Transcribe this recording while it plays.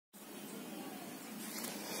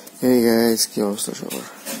এই গাইস, কি অবস্থা সবার?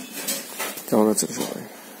 কেমন আছেন সবাই?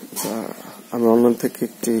 আমি অনলাইন থেকে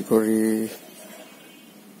একটি ঘড়ি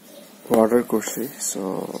অর্ডার করছি, সো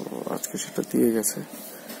আজকে সেটা দিয়ে গেছে।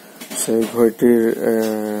 সেই ঘড়িটির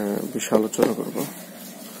বিষয়ে আলোচনা করব।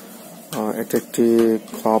 এটা একটি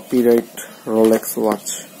copyright Rolex watch,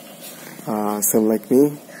 same like me.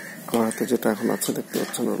 আমার হাতে যেটা এখন আছে দেখতে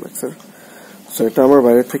পাচ্ছেন রোলেক্সের। সো এটা আমার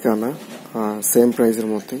বাইরে থেকে আনা, সেম প্রাইসের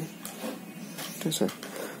মধ্যেই, ঠিক আছে।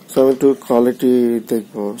 সো আমি একটু কোয়ালিটি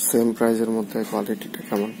দেখবো, সেম প্রাইসের মধ্যে কোয়ালিটিটা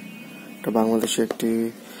কেমন। এটা বাংলাদেশে একটি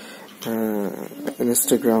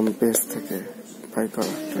ইনস্টাগ্রাম পেজ থেকে বাই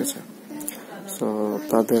করা, ঠিক আছে। সো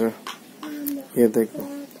তাদের দেখবো।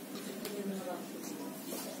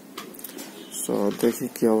 সো দেখি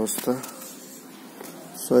কি অবস্থা।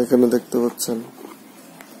 সো এখানে দেখতে পাচ্ছেন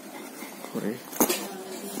ঘড়ি।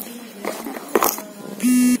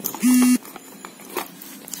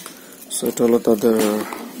 সো এটা হলো তাদের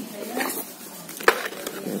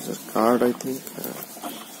কার্ড, আই থিঙ্ক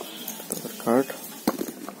তাদের কার্ড।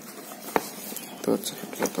 তো হচ্ছে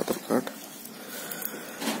তাদের কার্ড,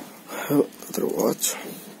 তাদের ওয়াচ।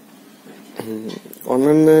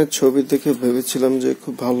 অনলাইনে ছবি দেখে ভেবেছিলাম যে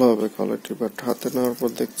খুব ভালো হবে কোয়ালিটি, বাট হাতে নেওয়ার পর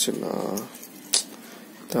দেখছি না,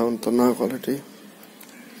 তেমন তো না কোয়ালিটি।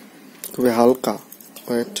 খুবই হালকা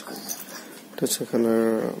ওয়েট, ঠিক আছে। এখানে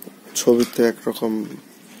ছবিতে একরকম,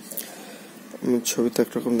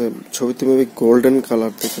 ছবিতে মেবি গোল্ডেন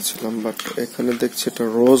কালার দেখেছিলাম, বাট এখানে দেখছি এটা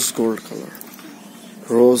rose gold colour.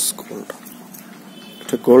 Rose gold,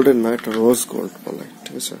 এটা গোল্ডেন না, এটা রোজ গোল্ড বলে,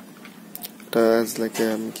 ঠিক আছে। এটা লাইক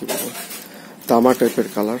আমি কি বলবো, তামা টাইপের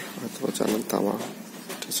কালার, হয়তো জানেন তামা,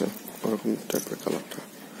 ঠিক আছে, ওরকম টাইপের কালারটা,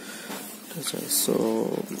 ঠিক আছে। সো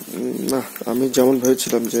না, আমি যেমন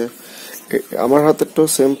ভেবেছিলাম যে আমার হাতেরটাও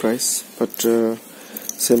সেম প্রাইস, বাট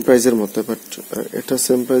সেম প্রাইজের মতো, বাট এটা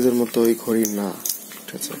সেম প্রাইজের মতো ওই ঘড়ি না,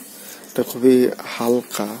 ঠিক আছে। এটা খুবই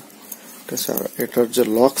হালকা, ঠিক আছে। আর এটার যে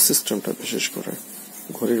লক সিস্টেমটা, বিশেষ করে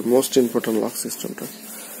ঘড়ির মোস্ট ইম্পর্টেন্ট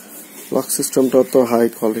লক সিস্টেমটা তো হাই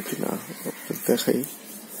কোয়ালিটি না। দেখাই,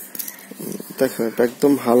 দেখেন এটা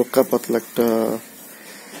একদম হালকা পাতলা একটা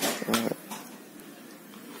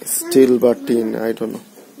স্টিল বা tin, I don't know.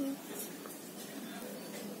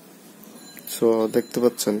 So দেখতে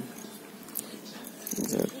পাচ্ছেন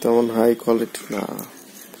তেমন হাই কোয়ালিটি না।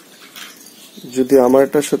 যদি আমার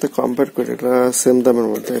এটার সাথে কম্পেয়ার করি, এটা সেম দামের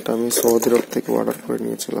মধ্যে। এটা আমি সৌদি আরব থেকে অর্ডার করে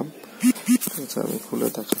নিয়েছিলাম। আচ্ছা, আমি খুলে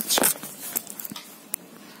দেখাচ্ছি।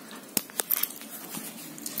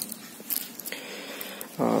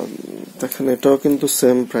 দেখেন এটাও কিন্তু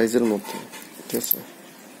সেম প্রাইজের মধ্যে, ঠিক আছে,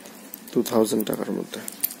 2000 টাকার মধ্যে।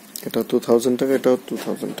 এটা 2000 টাকা, এটাও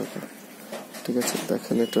 2000 টাকা, ঠিক আছে।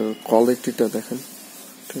 দেখেন এটার কোয়ালিটিটা দেখেন,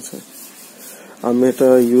 ঠিক আছে। আমি এটা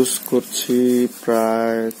ইউজ করছি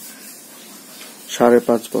প্রায়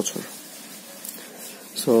 5.5 বছর।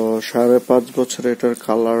 সো 5.5 বছরে এটার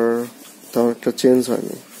কালার তেমন একটা চেঞ্জ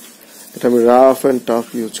হয়নি। এটা আমি রাফ এন্ড টাফ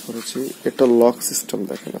ইউজ করেছি। এটা লক সিস্টেম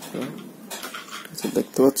দেখেন আপনারা,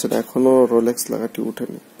 দেখতে পাচ্ছেন এখনো রোলেক্স লাগাটি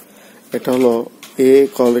উঠেনি। এটা হলো এ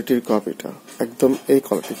কোয়ালিটির কপিটা, একদম এ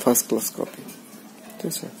কোয়ালিটি, ফার্স্ট ক্লাস কপি, ঠিক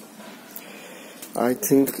আছে, আই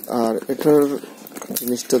থিঙ্ক। আর এটার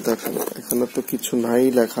জিনিসটা দেখেন, এখানে তো কিছু নাই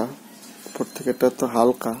লেখা উপর থেকে। এটা তো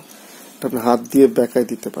হালকা, এটা আপনি হাত দিয়ে বেঁকাই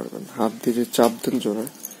দিতে পারবেন। হাত দিয়ে যে চাপ দেন জোরে,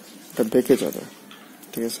 এটা বেঁকে যাবে,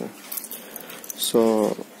 ঠিক আছে। সো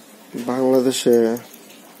বাংলাদেশে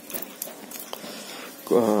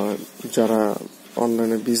যারা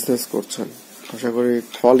অনলাইনে বিজনেস করছেন, আশা করি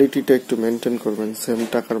কোয়ালিটিটা একটু মেনটেন করবেন। সেম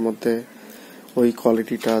টাকার মধ্যে ওই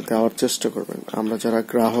কোয়ালিটিটা দেওয়ার চেষ্টা করবেন। আমরা যারা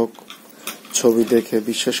গ্রাহক, ছবি দেখে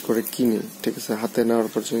বিশ্বাস করে কিনি, ঠিক আছে, হাতে নেওয়ার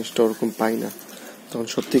পর জিনিসটা ওরকম পাই না, তখন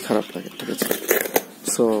সত্যি খারাপ লাগে, ঠিক আছে।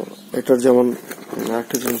 সো এটার যেমন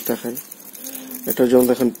একটা জিনিস দেখেন, এটার যেমন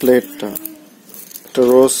দেখেন প্লেটটা, এটা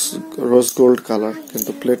রোজ গোল্ড কালার,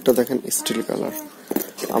 কিন্তু প্লেটটা দেখেন স্টিল কালার।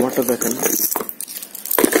 আমারটা দেখেন,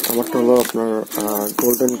 আমারটা হলো আপনার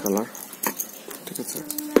গোল্ডেন কালার, ঠিক আছে।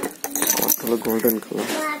 আমারটা হলো গোল্ডেন কালার।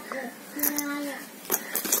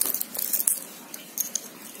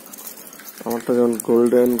 আমারটা যেমন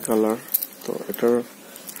গোল্ডেন কালার, তো এটার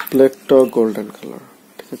প্লেটটাও গোল্ডেন কালার,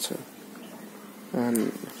 ঠিক আছে। এন্ড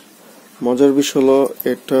মজার বিষয় হলো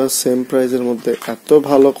এটা সেম প্রাইজের মধ্যে এত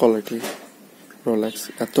ভালো কোয়ালিটি, রোলেক্স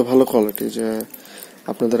এত ভালো কোয়ালিটি যে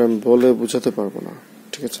আপনাদের আমি বলে বুঝাতে পারবো না,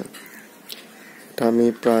 ঠিক আছে। এটা আমি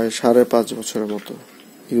প্রায় 5.5 বছরের মতো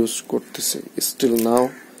ইউজ করতেছি, স্টিল নাও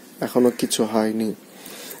এখনো কিছু হয়নি।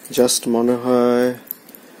 জাস্ট মনে হয়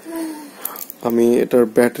আমি এটার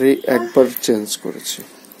ব্যাটারি একবার চেঞ্জ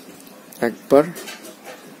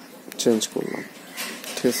করলাম,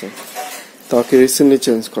 ঠিক আছে। তাকে রিসেন্টলি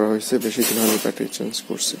চেঞ্জ করা হয়েছে, বেশি দিন আমি ব্যাটারি চেঞ্জ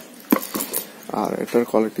করছি। আর এটার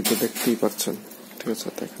কোয়ালিটি তো দেখতেই পাচ্ছেন, ঠিক আছে।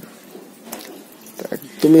 দেখেন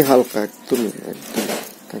একদমই হালকা,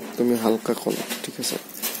 একদমই হালকা কোয়ালিটি, ঠিক আছে।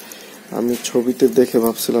 আমি ছবিতে দেখে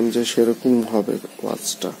ভাবছিলাম যে সেরকম হবে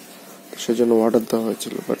ওয়াচটা, সেজন্য অর্ডার দেওয়া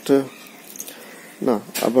হয়েছিল, বাট না।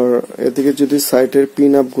 আবার এদিকে যদি সাইটের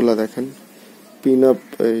পিন আপ গুলা দেখেন, পিন আপ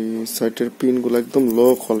এই সাইটের পিন গুলো একদম লো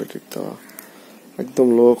কোয়ালিটির দেওয়া, একদম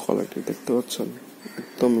লো কোয়ালিটি, দেখতে পাচ্ছেন,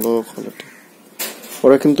 একদম লো কোয়ালিটি।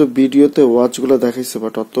 ওরা কিন্তু ভিডিওতে ওয়াচ গুলো দেখাইছে,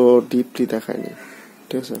 বাট অত ডিপলি দেখায়নি,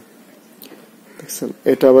 ঠিক আছে। দেখছেন,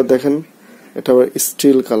 এটা আবার দেখেন, এটা আবার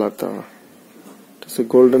স্টিল কালার দেওয়া, ঠিক আছে,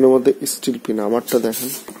 গোল্ডেনের মধ্যে স্টিল পিন। আমারটা দেখেন,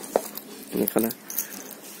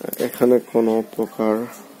 এখানে কোনো প্রকার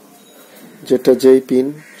যেটা যেই পিন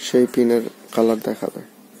সেই পিনের কালার দেখাবে,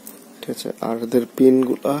 ঠিক আছে। আর এদের পিন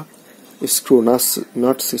গুলা স্ক্রু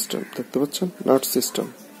নাট সিস্টেম, দেখতে পাচ্ছেন, নাট সিস্টেম,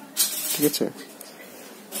 ঠিক আছে।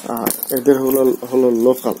 আর এদের হলো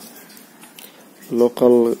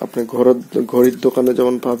লোকাল আপনি ঘড়ির দোকানে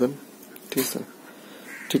যেমন পাবেন, ঠিক আছে,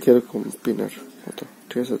 ঠিক এরকম পিনের মতো,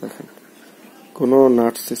 ঠিক আছে। দেখেন কোনো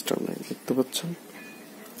নাট সিস্টেম নেই, দেখতে পাচ্ছেন,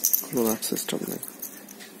 কোনো নাট সিস্টেম নেই,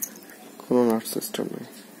 কোনো নাট সিস্টেম নেই।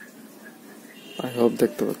 আই হোপ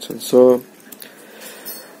দেখতে পাচ্ছেন। সো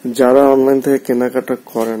যারা অনলাইন থেকে কেনাকাটা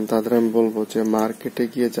করেন তাদের আমি বলবো যে মার্কেটে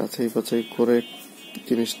গিয়ে যাচাই বাছাই করে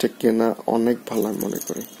জিনিসটা কেনা অনেক ভালো আমি মনে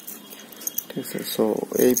করি, ঠিক আছে। সো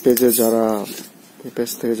এই পেজে এই পেজ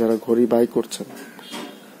থেকে যারা ঘড়ি বাই করছেন,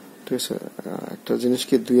 ঠিক আছে, একটা জিনিস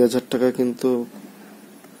কি 2000 টাকা কিন্তু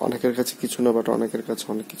অনেকের কাছে কিছু না, বাট অনেকের কাছে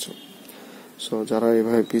অনেক কিছু। সো যারা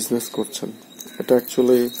এইভাবে বিজনেস করছেন, এটা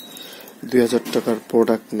অ্যাকচুয়ালি 2000 টাকার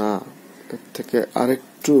প্রোডাক্ট না, এর থেকে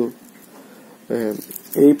আরেকটু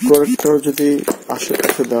এই প্রোডাক্টটাও যদি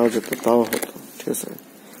আশেপাশে দেওয়া যেত তাও হতো, ঠিক আছে।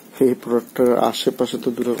 এই প্রোডাক্টটার আশেপাশে তো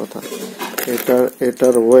দূরের কথা,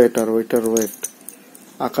 এটার ওয়েট আর ওইটার ওয়েট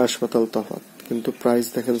আকাশ পাতাল তফাৎ, কিন্তু প্রাইস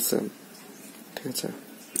দেখেন সেম, ঠিক আছে,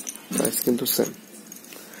 প্রাইস কিন্তু সেম।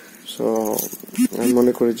 সো আমি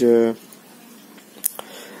মনে করি যে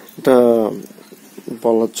এটা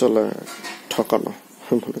বলা চলে ঠকানো,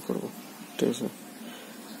 আমি মনে করবো, ঠিক আছে।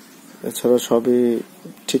 এছাড়া সবই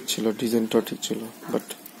ঠিক ছিল, ডিজাইনটাও ঠিক ছিল, বাট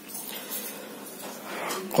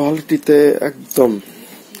কোয়ালিটিতে একদম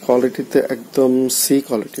সি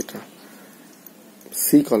কোয়ালিটিটা,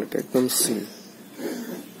 সি কোয়ালিটি, একদম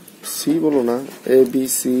সি বলো না,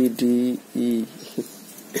 ABCDE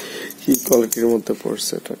কোয়ালিটির মধ্যে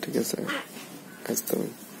পড়ছে এটা, ঠিক আছে, একদম।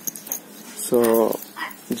 সো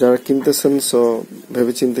যারা কিনতেছেন, সো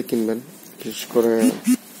ভেবে চিন্তে কিনবেন, বিশেষ করে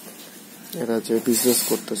এরা যে বিজনেস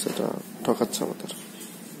করতেছে এটা ঠকাচ্ছে আমাদের।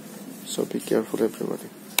 সো বি কেয়ারফুল এভরিবডি,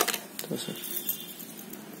 ঠিক আছে।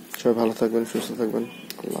 সবাই ভালো থাকবেন, সুস্থ থাকবেন,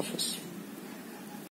 আল্লাহ হাফেজ।